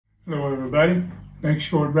Hello everybody, next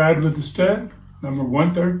short ride with the stud, number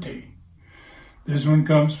 113. This one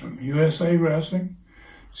comes from USA Wrestling.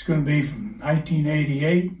 It's going to be from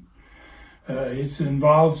 1988. It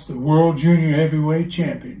involves the World Junior Heavyweight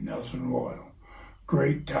Champion, Nelson Royal.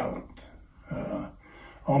 Great talent.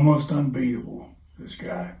 Almost unbeatable, this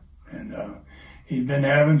guy. And he'd been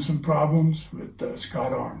having some problems with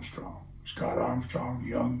Scott Armstrong. Scott Armstrong,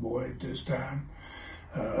 young boy at this time,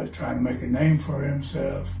 trying to make a name for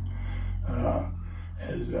himself.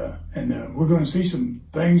 We're going to see some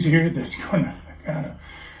things here that's going to kind of,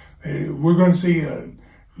 we're going to see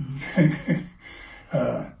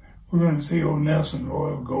we're going to see old Nelson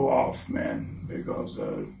Royal go off, man, because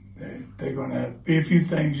they're going to be a few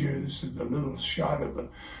things here. This is a little shot of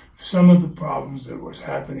some of the problems that was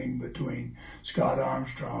happening between Scott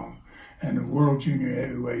Armstrong and the World Junior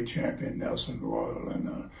Heavyweight Champion Nelson Royal,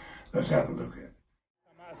 and let's have a look at it.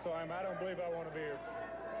 I don't believe I want to be here.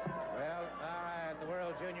 Well, all right, the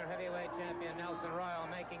World Junior Heavyweight Champion Nelson Royal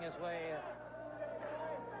making his way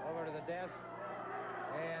over to the desk.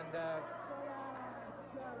 And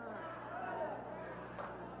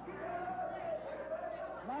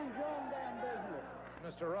Mind your own damn business.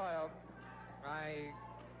 Mr. Royal, I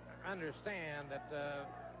understand that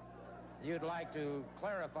you'd like to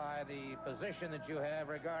clarify the position that you have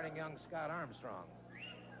regarding young Scott Armstrong.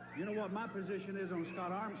 You know what my position is on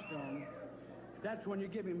Scott Armstrong? That's when you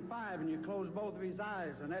give him 5 and you close both of his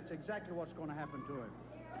eyes, and that's exactly what's going to happen to him.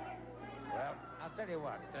 Well, I'll tell you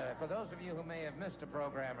what, for those of you who may have missed a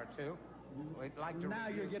program or two, we'd like to Now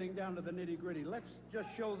you're getting down to the nitty-gritty. Let's just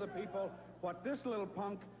show the people what this little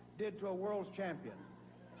punk did to a world's champion.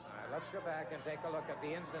 All right, let's go back and take a look at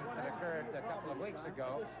the incident that occurred a couple of weeks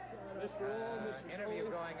ago. Mr. Roll, Mr. Interview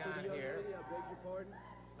going on here. I beg your pardon.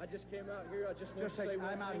 I just came out here. I just want to say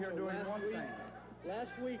I'm out here doing one thing.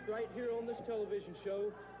 Last week, right here on this television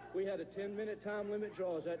show, we had a 10-minute time limit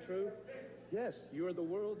draw. Is that true? Yes. You are the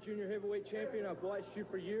World Junior Heavyweight Champion. I've watched you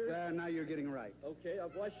for years. Now you're getting right. Okay,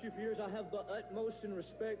 I've watched you for years. I have the utmost in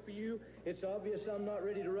respect for you. It's obvious I'm not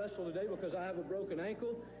ready to wrestle today because I have a broken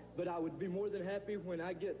ankle, but I would be more than happy when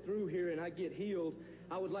I get through here and I get healed.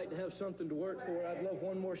 I would like to have something to work for. I'd love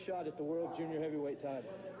one more shot at the World Junior Heavyweight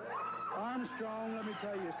title. Armstrong, let me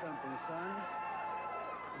tell you something, son.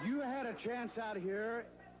 You had a chance out here,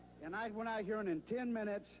 and I went out here, and in 10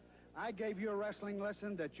 minutes, I gave you a wrestling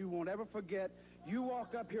lesson that you won't ever forget. You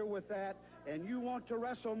walk up here with that, and you want to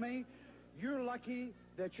wrestle me, you're lucky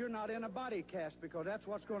that you're not in a body cast, because that's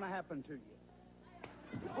what's going to happen to you.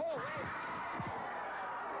 Oh.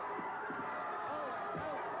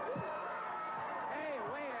 Hey,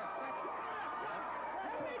 wait a second.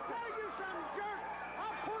 Let me tell you something, jerk.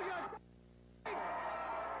 I'll pull your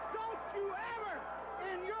Don't you ever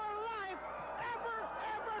in your life ever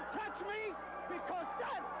touch me, because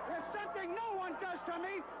that is something no one does to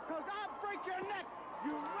me, because I'll break your neck,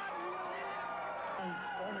 you rotten little idiot.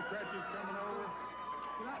 Tony Cratchit's coming over.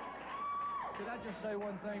 Could I just say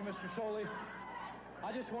one thing, Mr. Soley?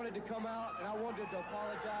 I just wanted to come out and I wanted to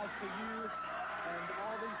apologize to you and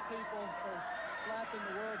all these people for slapping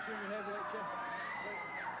the World Junior Heavyweight Champion.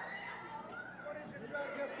 What is it you're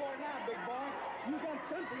out here for now, big boy? You got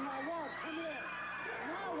something I want. Come here.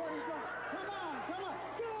 Now what are you doing? Come on. Get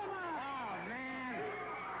him out. Oh, man.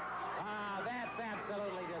 That's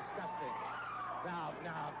absolutely disgusting.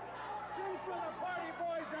 Now. Shoot for the party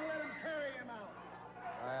boys and let them carry him out.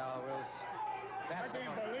 Well, I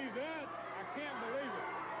can't believe that. I can't believe it.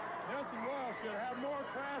 Nelson Royal should have more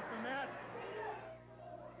class than that.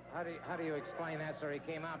 How do you explain that, sir? He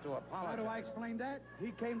came out to apologize. How do I explain that?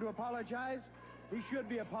 He came to apologize. He should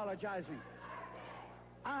be apologizing.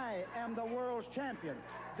 I am the world's champion,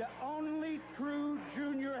 the only true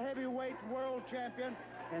junior heavyweight world champion,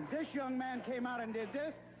 and this young man came out and did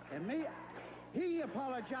this, and he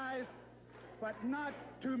apologized, but not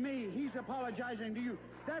to me. He's apologizing to you.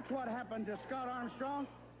 That's what happened to Scott Armstrong,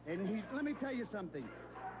 and let me tell you something.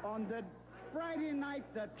 On the Friday night,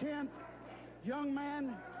 the 10th, young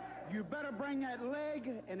man, you better bring that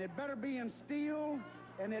leg, and it better be in steel,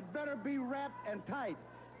 and it better be wrapped and tight,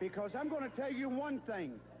 because I'm going to tell you one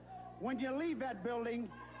thing. When you leave that building,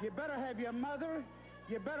 you better have your mother,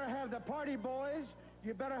 you better have the party boys,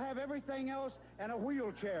 you better have everything else, and a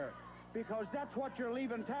wheelchair, because that's what you're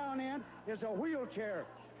leaving town in, is a wheelchair,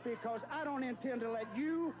 because I don't intend to let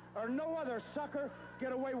you or no other sucker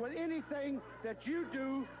get away with anything that you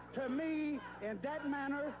do to me in that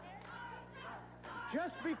manner.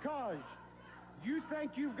 Just because you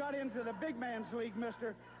think you've got into the big man's league,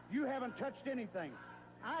 mister, you haven't touched anything.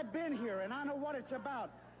 I've been here, and I know what it's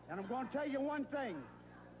about. And I'm going to tell you one thing.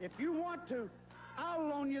 If you want to, I'll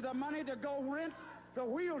loan you the money to go rent the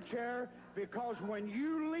wheelchair, because when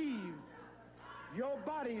you leave, your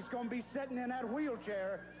body's going to be sitting in that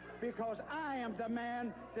wheelchair, because I am the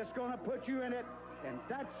man that's going to put you in it, and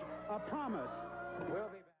that's a promise. We'll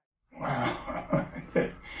be back. Wow.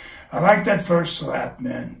 I like that first slap,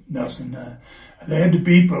 man, Nelson. They had to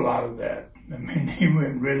beep a lot of that. I mean, he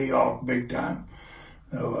went really off big time.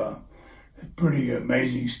 So, pretty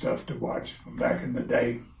amazing stuff to watch from back in the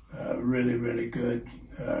day. Really, really good.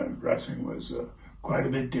 Wrestling was quite a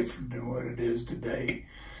bit different than what it is today.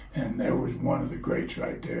 And there was one of the greats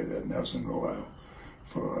right there, that Nelson Royal,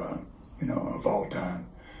 for, of all time.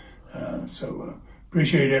 So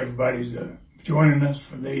appreciate everybody's joining us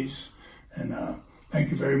for these. And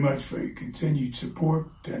thank you very much for your continued support.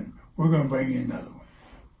 And we're going to bring you another one.